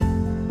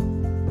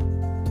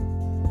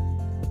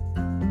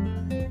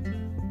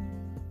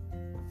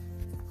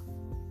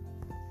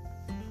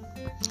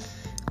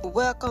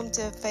Welcome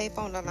to Faith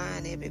on the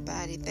Line,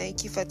 everybody.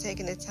 Thank you for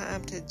taking the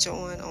time to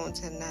join on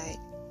tonight.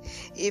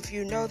 If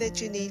you know that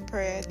you need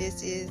prayer,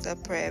 this is a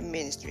prayer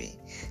ministry.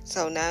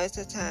 So now is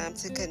the time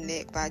to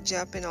connect by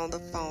jumping on the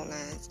phone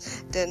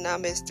lines. The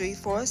number is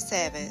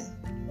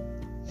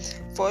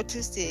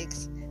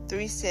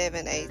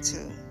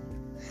 347-426-3782.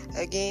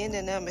 Again,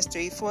 the number is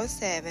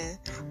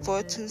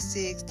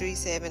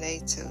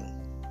 347-426-3782.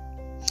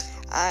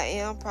 I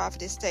am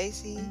Prophetess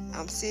Stacy.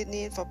 I'm sitting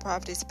in for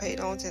Prophetess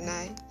Payton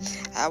tonight.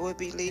 I will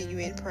be leading you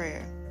in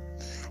prayer.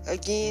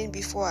 Again,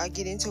 before I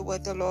get into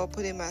what the Lord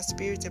put in my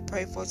spirit to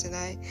pray for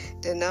tonight,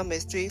 the number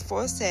is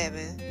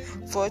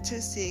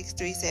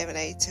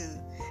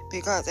 347-426-3782.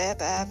 Because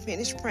after I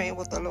finish praying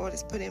what the Lord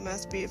has put in my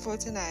spirit for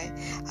tonight,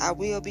 I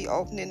will be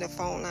opening the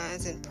phone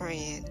lines and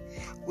praying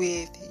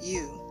with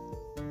you.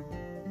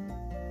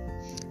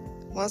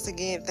 Once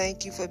again,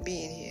 thank you for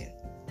being here.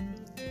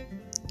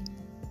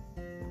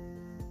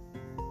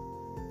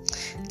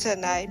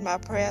 Tonight, my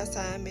prayer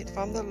assignment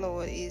from the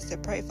Lord is to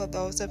pray for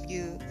those of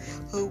you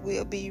who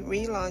will be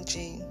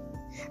relaunching,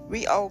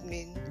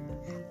 reopening,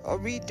 or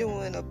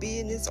redoing a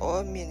business or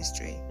a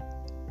ministry.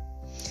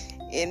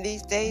 In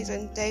these days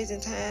and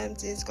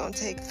times, it's going to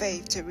take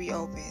faith to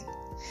reopen.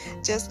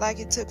 Just like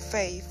it took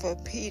faith for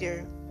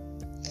Peter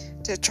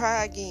to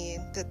try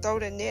again, to throw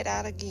the net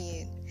out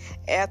again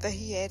after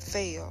he had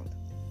failed,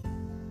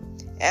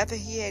 after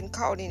he hadn't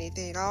caught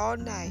anything all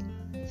night.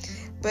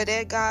 But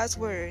at God's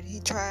word, he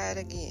tried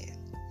again.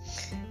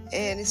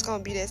 And it's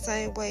going to be that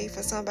same way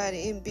for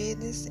somebody in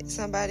business,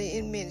 somebody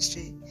in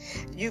ministry.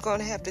 You're going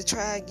to have to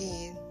try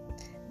again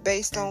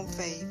based on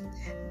faith,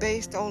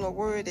 based on the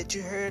word that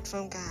you heard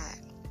from God.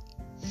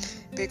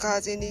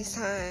 Because in these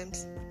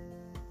times,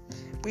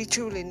 we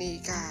truly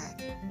need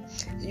God.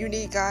 You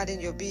need God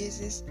in your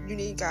business. You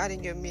need God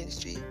in your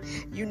ministry.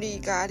 You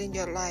need God in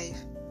your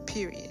life,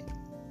 period.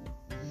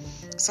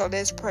 So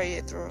let's pray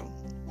it through.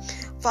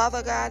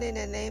 Father God, in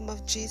the name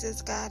of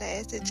Jesus, God, I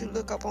ask that you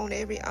look up on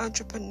every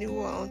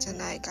entrepreneur on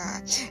tonight,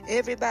 God.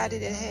 Everybody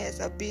that has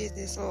a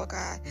business, Lord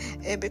God.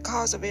 And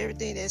because of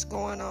everything that's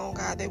going on,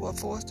 God, they were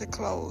forced to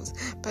close.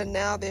 But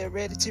now they're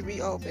ready to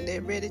reopen.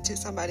 They're ready to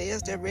somebody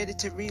else. They're ready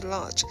to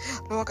relaunch.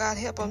 Lord God,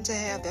 help them to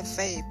have the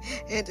faith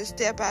and to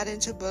step out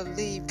and to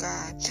believe,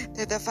 God,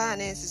 that the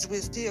finances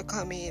will still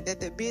come in, that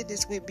the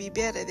business will be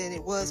better than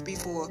it was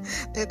before,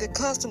 that the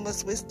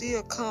customers will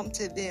still come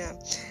to them.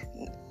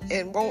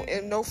 And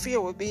no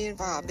fear will be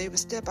involved. They will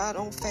step out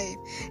on faith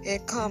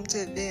and come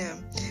to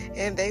them.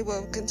 And they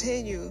will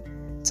continue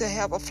to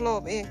have a flow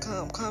of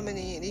income coming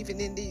in,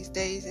 even in these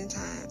days and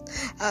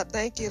times. I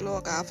thank you,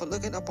 Lord God, for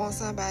looking up on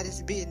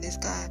somebody's business,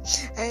 God.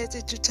 I ask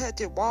that you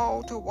touch it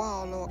wall to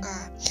wall, Lord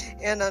God,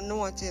 and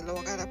anoint it,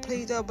 Lord God. I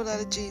plead the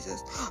blood of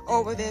Jesus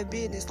over their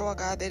business, Lord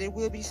God, that it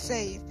will be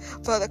safe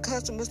for the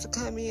customers to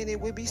come in. It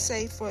will be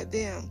safe for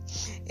them.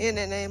 In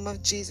the name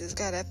of Jesus,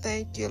 God, I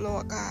thank you,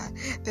 Lord God,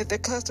 that the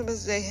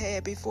customers they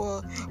had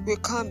before will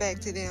come back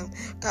to them.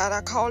 God,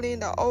 I call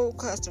in the old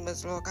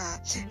customers, Lord God,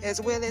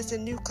 as well as the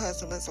new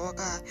customers, Lord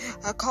God.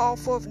 I call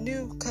forth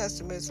new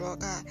customers, Lord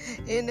God,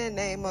 in the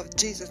name of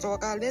Jesus,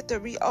 Lord God. Let the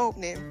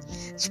reopening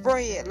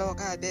spread, Lord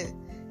God, that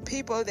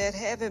people that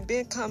haven't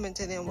been coming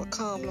to them will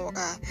come, Lord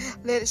God.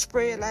 Let it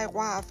spread like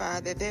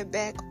wildfire, that they're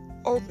back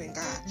open,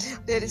 God.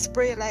 Let it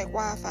spread like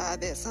wildfire,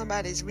 that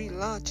somebody's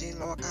relaunching,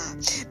 Lord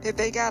God, that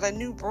they got a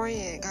new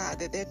brand, God,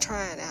 that they're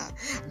trying out.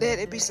 Let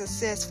it be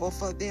successful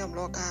for them,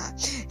 Lord God.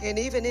 And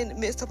even in the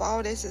midst of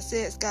all their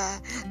success,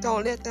 God,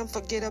 don't let them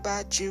forget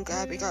about you,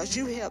 God, because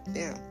you help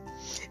them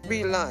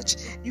relaunch.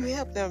 You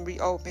help them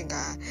reopen,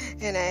 God.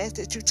 And I ask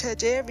that you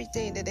touch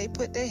everything that they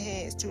put their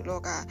hands to,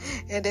 Lord God,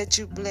 and that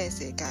you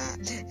bless it, God,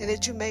 and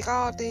that you make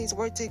all things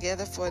work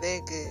together for their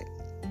good.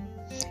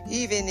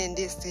 Even in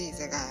this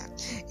season, God.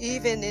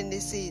 Even in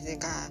this season,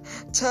 God.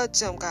 Touch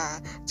them,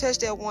 God. Touch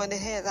that one that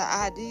has an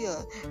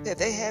idea that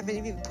they haven't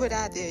even put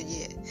out there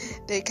yet.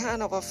 They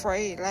kind of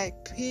afraid,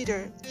 like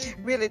Peter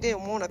really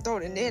didn't want to throw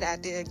the net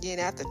out there again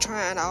after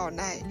trying all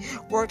night,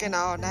 working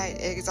all night,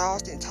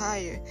 exhausted,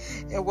 tired,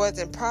 and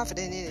wasn't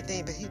profiting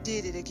anything, but he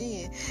did it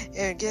again.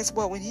 And guess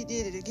what? When he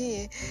did it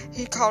again,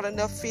 he caught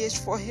enough fish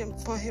for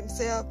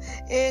himself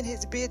and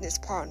his business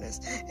partners.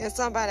 And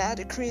somebody, I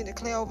decree and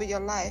declare over your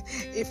life,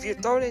 if you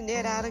throw the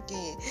net out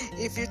again,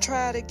 if you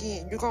try it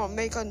again, you're going to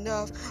make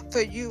enough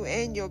for you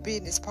and your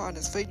business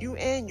partners, for you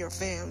and your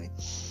family.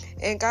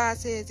 And God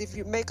says, if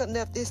you make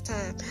enough this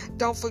time,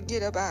 don't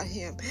forget about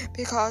him,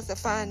 because the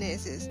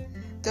finances,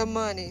 the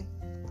money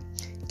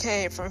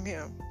came from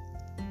him.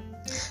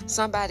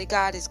 Somebody,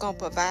 God is going to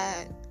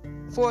provide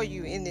for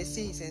you in this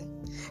season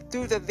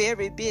through the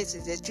very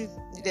business that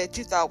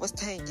you thought was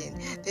tanking,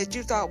 that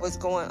you thought was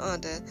going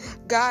under.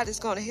 God is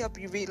going to help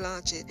you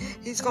relaunch it.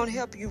 He's going to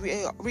help you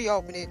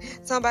reopen it.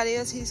 Somebody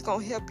else, he's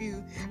going to help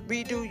you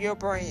redo your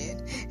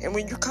brand. And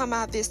when you come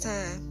out this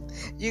time,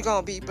 you're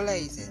going to be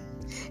blazing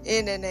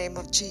in the name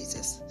of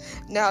Jesus.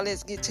 Now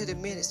let's get to the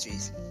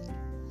ministries.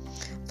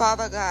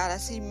 Father God, I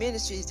see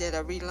ministries that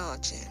are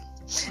relaunching.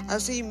 I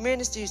see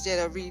ministries that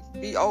are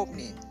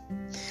reopening.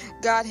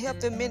 God, help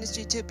the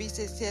ministry to be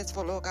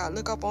successful, Lord God.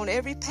 Look up on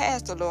every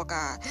pastor, Lord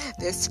God,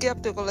 that's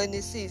skeptical in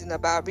this season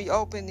about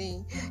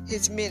reopening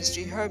his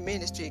ministry, her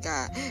ministry,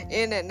 God.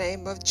 In the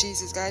name of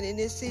Jesus, God, in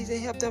this season,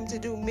 help them to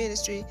do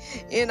ministry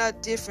in a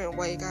different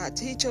way, God.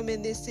 Teach them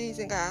in this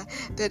season, God,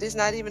 that it's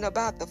not even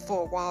about the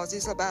four walls.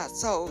 It's about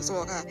souls,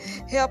 Lord God.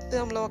 Help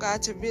them, Lord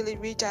God, to really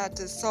reach out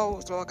to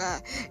souls, Lord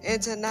God,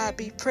 and to not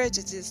be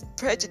prejudiced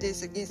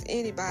against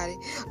anybody,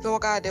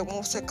 Lord God, that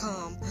wants to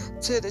come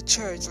to the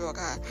church, Lord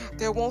God,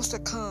 that wants to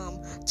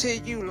come to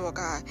you, Lord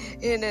God,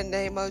 in the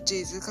name of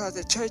Jesus, because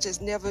the church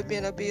has never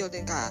been a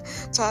building, God.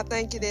 So I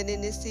thank you that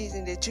in this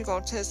season that you're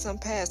going to touch some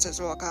pastors,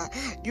 Lord God.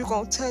 You're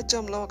going to touch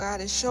them, Lord God,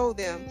 and show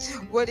them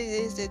what it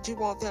is that you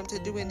want them to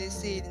do in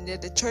this season,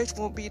 that the church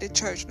won't be the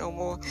church no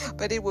more,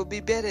 but it will be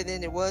better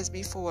than it was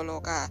before,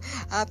 Lord God.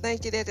 I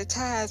thank you that the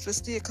tithes will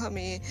still come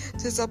in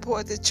to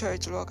support the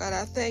church, Lord God.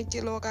 I thank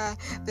you, Lord God,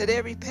 that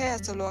every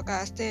pastor, Lord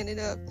God, standing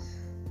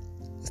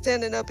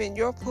up in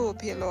your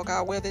pulpit, Lord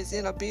God, whether it's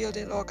in a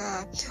building, Lord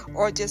God,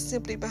 or just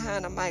simply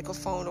behind a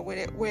microphone or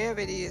wherever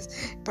it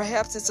is.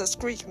 Perhaps it's a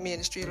street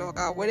ministry, Lord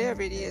God,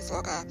 whatever it is,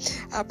 Lord God.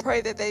 I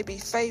pray that they be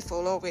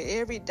faithful over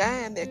every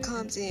dime that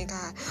comes in,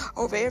 God,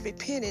 over every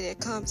penny that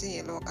comes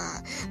in, Lord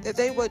God, that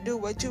they would do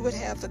what you would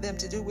have for them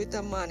to do with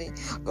the money,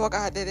 Lord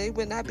God, that they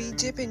would not be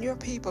gypping your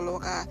people,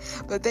 Lord God,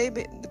 but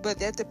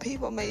that the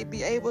people may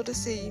be able to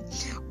see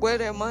where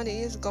their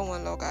money is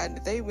going, Lord God,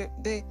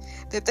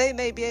 that they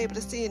may be able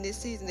to see in this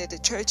season that the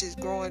church is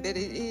growing, that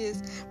it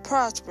is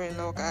prospering,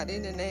 Lord God,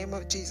 in the name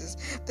of Jesus.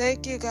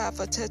 Thank you, God,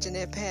 for touching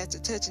that pastor,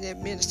 touching that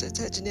minister,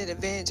 touching that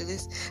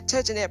evangelist,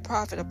 touching that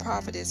prophet or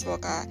prophetess,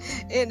 Lord God,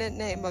 in the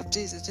name of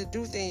Jesus, to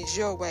do things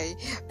your way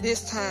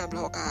this time,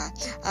 Lord God.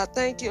 I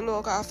thank you,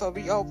 Lord God, for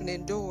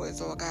reopening doors,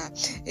 Lord God,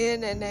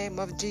 in the name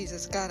of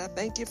Jesus. God, I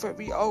thank you for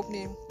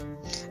reopening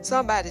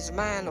somebody's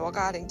mind, Lord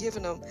God, and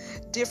giving them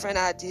different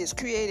ideas,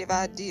 creative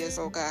ideas,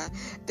 Lord God,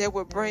 that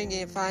will bring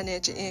in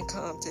financial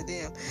income to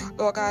them,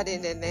 Lord God,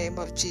 in the name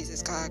of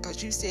Jesus, God,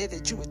 because you said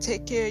that you would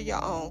take care of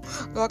your own,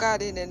 Lord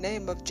God, in the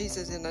name of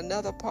Jesus. In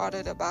another part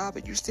of the Bible,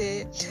 you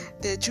said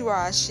that you are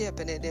our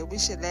shepherd and that we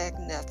should lack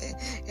nothing,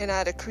 and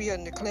I decree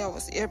and declare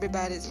with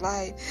everybody's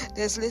life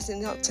that's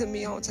listening up to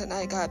me on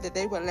tonight, God, that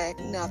they will lack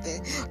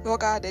nothing,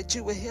 Lord God, that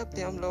you will help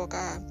them, Lord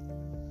God,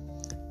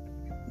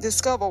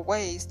 discover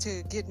ways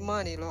to get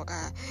money, Lord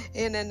God,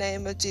 in the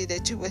name of Jesus,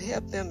 that you would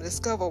help them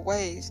discover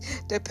ways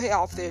to pay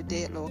off their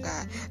debt, Lord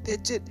God,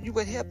 that you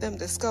would help them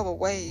discover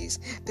ways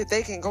that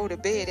they can go to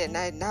bed at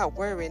night not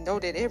worry and know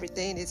that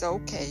everything is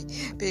okay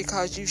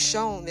because you've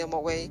shown them a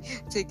way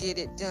to get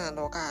it done,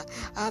 Lord God.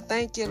 I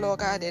thank you,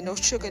 Lord God, that no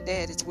sugar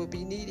daddies will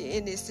be needed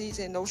in this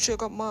season, no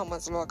sugar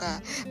mamas, Lord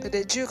God, but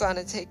that you're going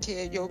to take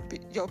care of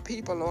your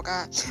people, Lord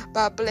God,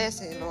 by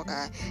blessing, Lord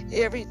God,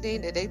 everything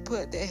that they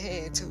put their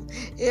hand to,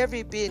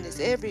 every business,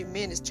 every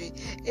ministry,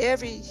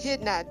 every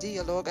hidden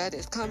idea, Lord God,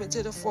 that's coming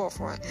to the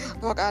forefront.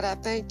 Lord God, I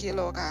thank you,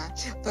 Lord God,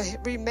 for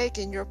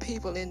remaking your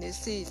people in this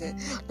season.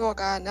 Lord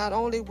God, not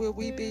only will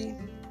we be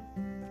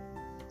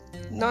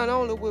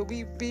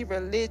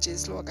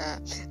religious, Lord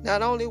God,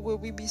 not only will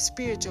we be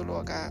spiritual,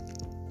 Lord God,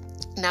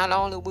 not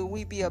only will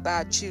we be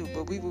about you,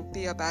 but we will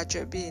be about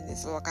your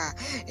business, Lord God,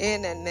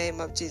 in the name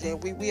of Jesus.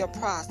 We will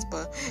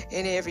prosper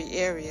in every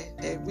area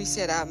that we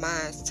set our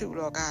minds to,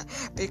 Lord God,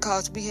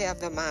 because we have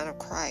the mind of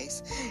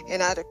Christ.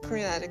 And I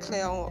decree and I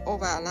declare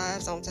over our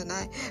lives on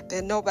tonight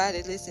that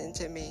nobody listen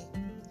to me.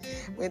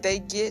 When they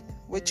get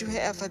what you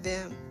have for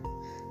them,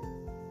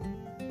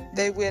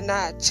 they will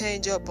not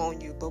change up on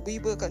you, but we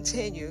will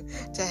continue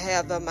to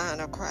have the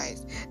mind of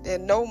Christ,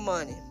 that no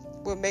money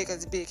will make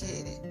us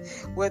big-headed.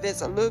 Whether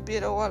it's a little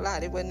bit or a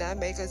lot, it will not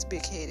make us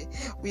big-headed.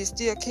 We're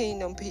still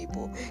kingdom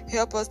people.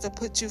 Help us to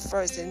put you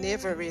first in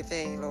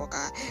everything, Lord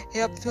God.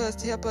 Help us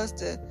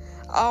to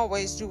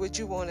always do what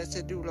you want us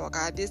to do, Lord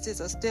God. This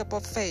is a step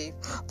of faith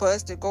for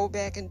us to go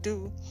back and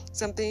do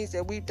some things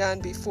that we've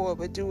done before,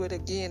 but do it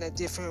again a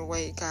different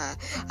way, God.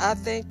 I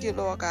thank you,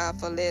 Lord God,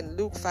 for letting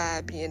Luke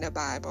 5 be in the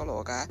Bible,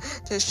 Lord God,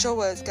 to show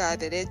us, God,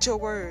 that at your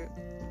word,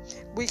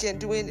 we can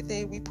do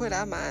anything we put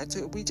our mind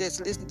to. We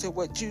just listen to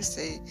what you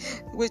say,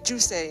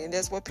 and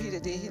that's what Peter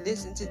did. He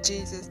listened to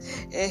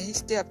Jesus, and he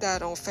stepped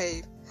out on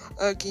faith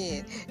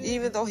again.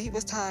 Even though he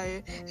was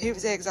tired, he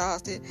was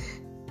exhausted.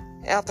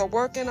 After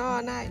working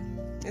all night,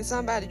 and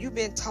somebody, you've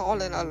been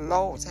toiling a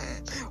long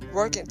time,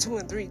 working 2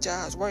 and 3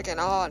 jobs, working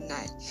all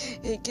night,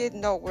 and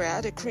getting nowhere.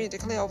 I decree and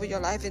declare over your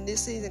life in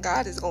this season,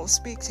 God is going to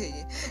speak to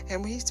you.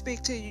 And when he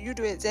speaks to you, you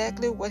do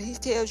exactly what he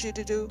tells you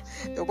to do,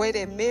 the way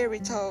that Mary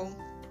told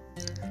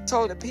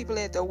the people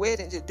at the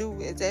wedding to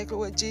do exactly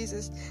what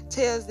Jesus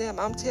tells them.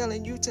 I'm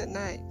telling you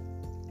tonight,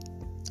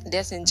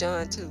 that's in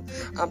John 2.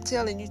 I'm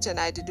telling you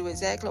tonight to do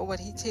exactly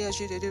what he tells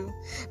you to do,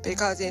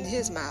 because in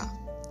his mouth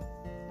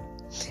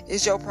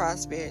is your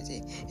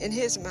prosperity. In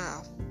his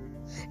mouth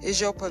is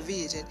your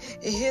provision.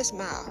 In his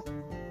mouth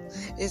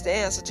is the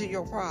answer to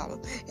your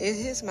problem. In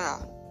his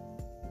mouth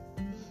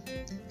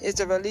is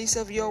the release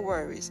of your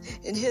worries.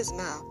 In his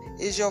mouth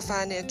is your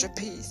financial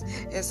peace.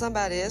 And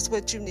somebody, that's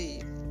what you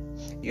need.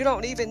 You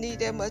don't even need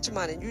that much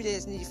money. You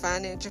just need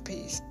financial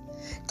peace.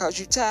 Because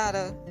you're tired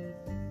of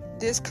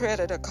this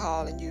creditor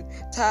calling you,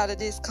 tired of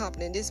this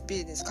company and this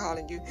business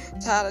calling you,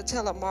 tired of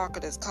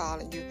telemarketers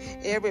calling you,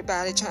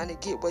 everybody trying to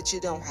get what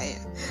you don't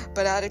have.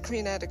 But I decree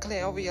and I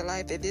declare over your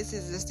life that this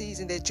is the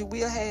season that you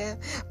will have,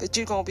 but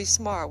you're going to be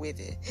smart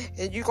with it,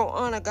 and you're going to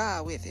honor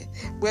God with it,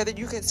 whether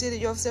you consider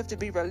yourself to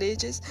be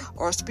religious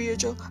or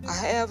spiritual or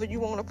however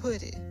you want to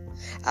put it.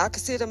 I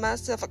consider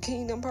myself a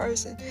kingdom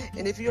person,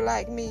 and if you're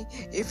like me,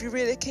 if you're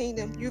really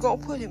kingdom, you're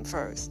going to put him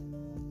first.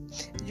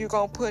 You're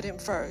going to put him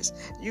first.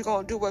 You're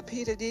going to do what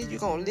Peter did.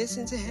 You're going to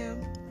listen to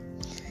him.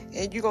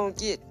 And you're going to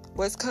get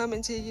what's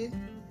coming to you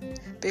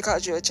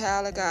because you're a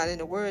child of God.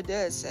 And the word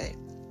does say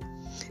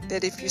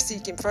that if you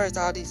seek him first,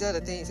 all these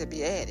other things will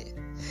be added.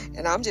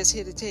 And I'm just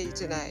here to tell you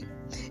tonight,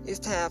 it's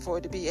time for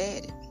it to be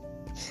added.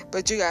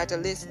 But you got to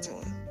listen to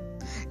him.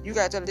 You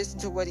got to listen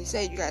to what he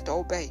says. You got to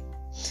obey.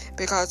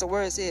 Because the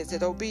word says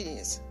that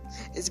obedience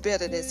is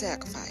better than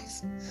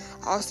sacrifice.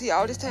 See,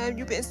 all this time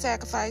you've been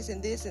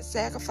sacrificing this and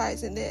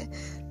sacrificing that,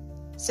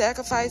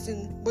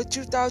 sacrificing what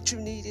you thought you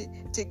needed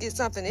to get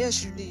something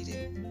else you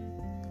needed,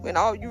 when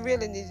all you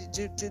really needed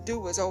to do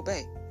was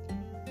obey.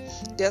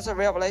 There's a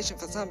revelation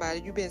for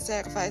somebody. You've been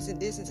sacrificing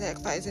this and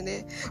sacrificing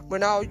that,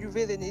 when all you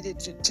really needed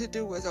to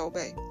do was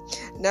obey.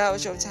 Now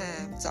is your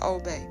time to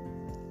obey.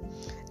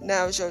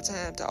 Now is your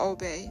time to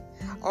obey.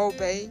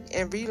 Obey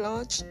and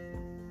relaunch.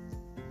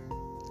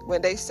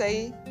 When they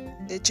say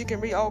that you can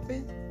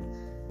reopen,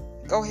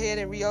 go ahead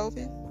and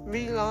reopen,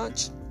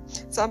 relaunch.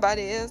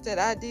 Somebody else, that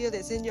idea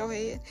that's in your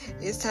head,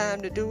 it's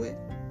time to do it.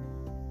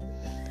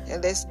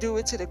 And let's do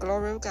it to the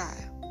glory of God.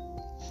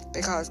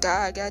 Because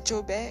God got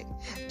your back.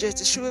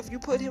 Just as sure if you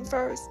put him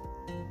first,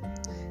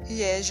 he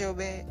has your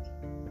back.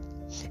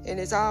 And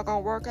it's all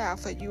going to work out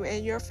for you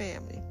and your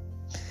family.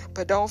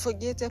 But don't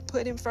forget to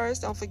put him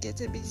first. Don't forget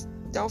to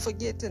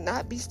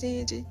not be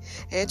stingy,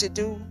 and to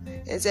do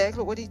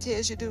exactly what he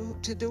tells you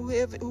to do.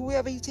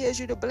 Whoever he tells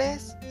you to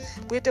bless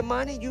with the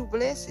money, you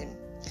bless him.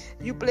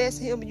 You bless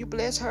him, you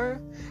bless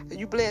her,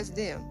 you bless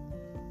them.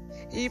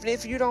 Even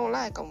if you don't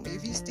like them,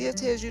 if he still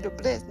tells you to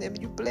bless them,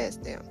 you bless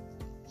them.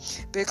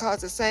 Because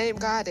the same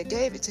God that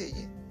gave it to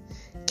you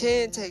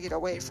can take it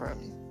away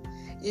from you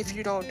if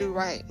you don't do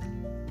right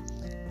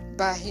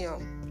by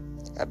him,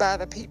 by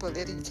the people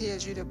that he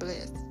tells you to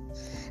bless.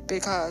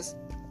 Because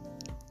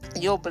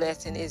your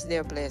blessing is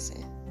their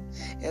blessing.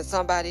 And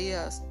somebody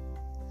else,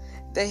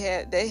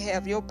 they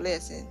have your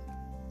blessing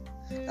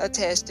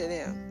attached to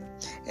them.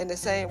 In the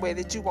same way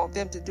that you want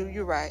them to do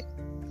you right,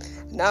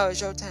 now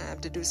is your time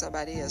to do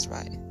somebody else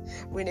right.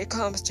 When it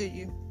comes to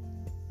you,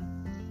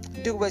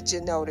 do what you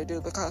know to do,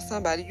 because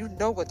somebody, you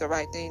know what the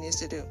right thing is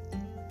to do.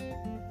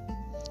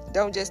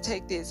 Don't just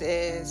take this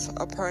as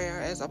a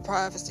prayer, as a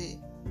prophecy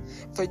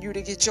for you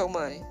to get your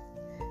money.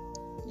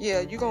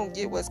 Yeah, you're going to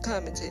get what's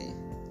coming to you.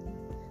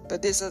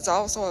 But this is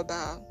also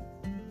about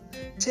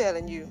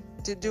telling you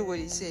to do what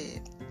he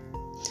said.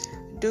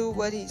 Do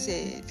what he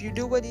said. If you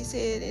do what he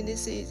said in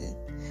this season,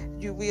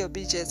 you will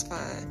be just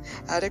fine.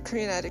 I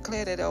decree and I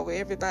declare that over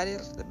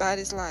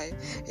everybody's life.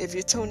 If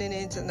you're tuning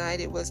in tonight,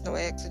 it was no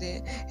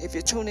accident. If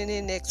you're tuning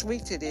in next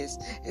week to this,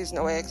 it's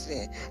no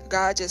accident.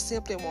 God just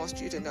simply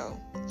wants you to know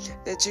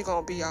that you're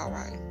going to be all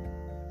right.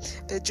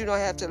 That you don't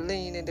have to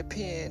lean and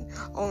depend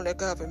on the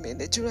government.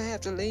 That you don't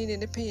have to lean and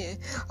depend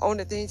on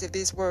the things of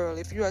this world.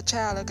 If you're a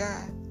child of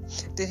God,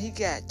 then he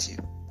got you.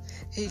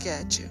 He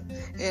got you.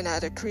 And I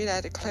decree and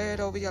I declare it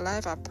over your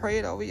life. I pray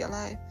it over your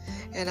life.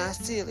 And I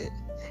seal it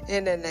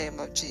in the name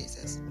of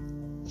Jesus.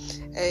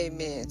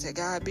 Amen. To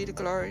God be the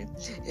glory.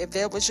 If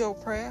that was your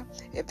prayer,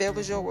 if that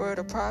was your word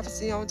of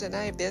prophecy on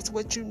tonight, if that's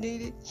what you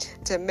needed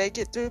to make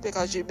it through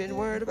because you've been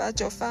worried about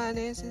your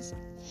finances,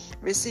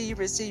 receive,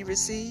 receive,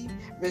 receive,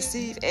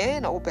 receive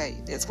and obey.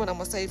 That's what I'm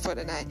going to say for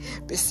tonight.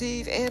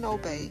 Receive and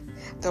obey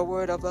the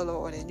word of the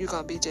Lord, and you're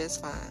going to be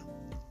just fine.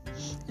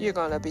 You're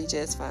going to be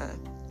just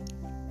fine.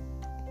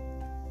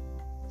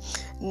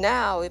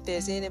 Now, if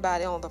there's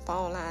anybody on the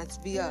phone lines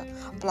via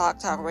Blog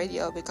Talk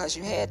Radio, because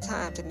you had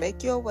time to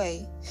make your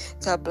way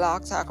to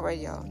Blog Talk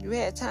Radio, you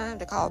had time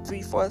to call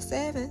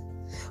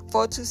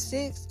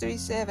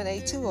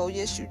 347-426-3782. Oh,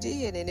 yes, you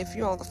did. And if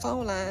you're on the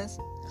phone lines,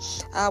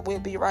 I will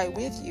be right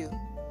with you.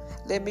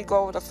 Let me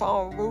go over the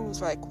phone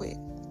rules right quick.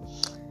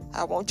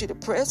 I want you to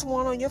press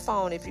 1 on your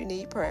phone if you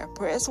need prayer.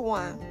 Press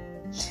 1.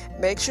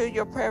 Make sure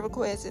your prayer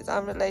request is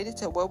unrelated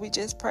to what we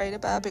just prayed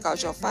about,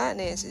 because your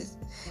finances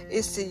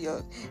is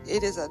sealed.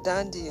 It is a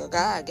done deal.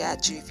 God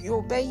got you. If you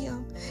obey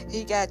him,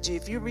 he got you.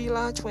 If you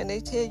relaunch when they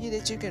tell you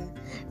that you can,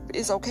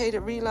 it's okay to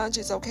relaunch,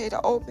 it's okay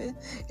to open,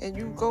 and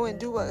you go and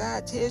do what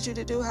God tells you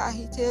to do, how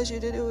he tells you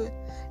to do it,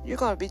 you're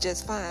going to be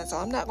just fine. So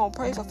I'm not going to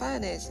pray for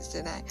finances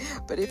tonight.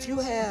 But if you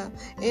have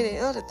any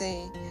other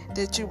thing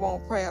that you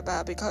won't pray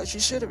about, because you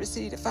should have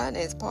received the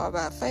finance part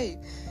by faith,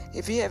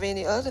 if you have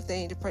any other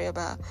thing to pray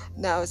about,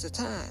 now is the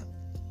time.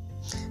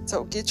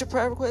 So get your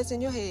prayer requests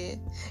in your head.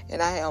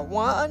 And I have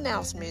one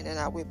announcement, and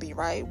I will be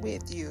right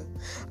with you.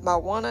 My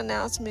one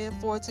announcement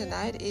for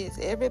tonight is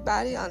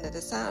everybody under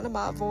the sound of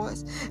my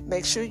voice,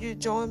 make sure you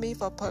join me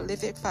for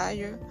Prolific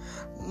Fire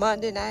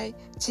Monday night,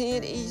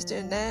 10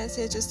 Eastern, 9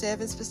 Central,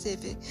 7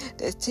 Pacific.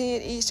 That's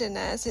 10 Eastern,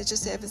 9 Central,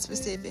 7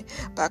 Pacific.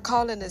 By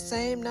calling the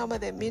same number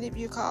that many of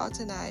you called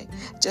tonight,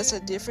 just a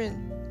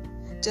different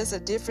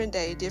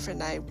day, different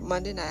night,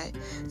 Monday night.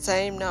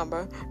 Same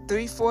number,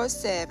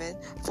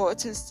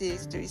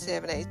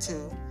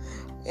 347-426-3782.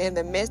 And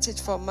the message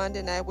for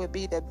Monday night will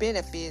be the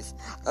benefits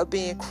of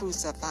being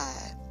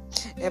crucified.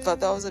 And for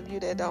those of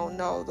you that don't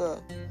know,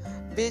 the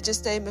vision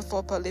statement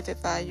for Prolific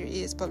Fire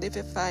is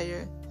Prolific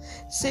Fire,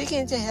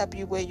 seeking to help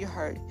you where you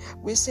hurt,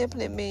 which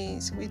simply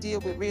means we deal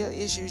with real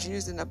issues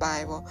using the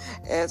Bible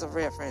as a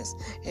reference.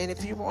 And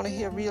if you want to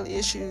hear real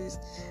issues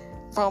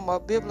from a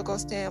biblical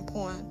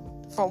standpoint,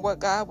 from what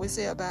God would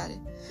say about it,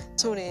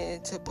 tune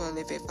in to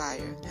Prolific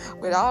Fire.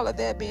 With all of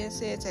that being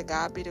said, to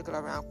God be the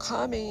glory. I'm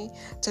coming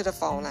to the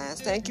phone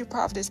lines. Thank you,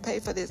 Prophetess Pay,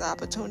 for this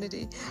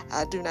opportunity.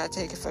 I do not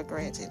take it for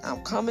granted.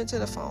 I'm coming to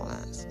the phone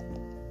lines.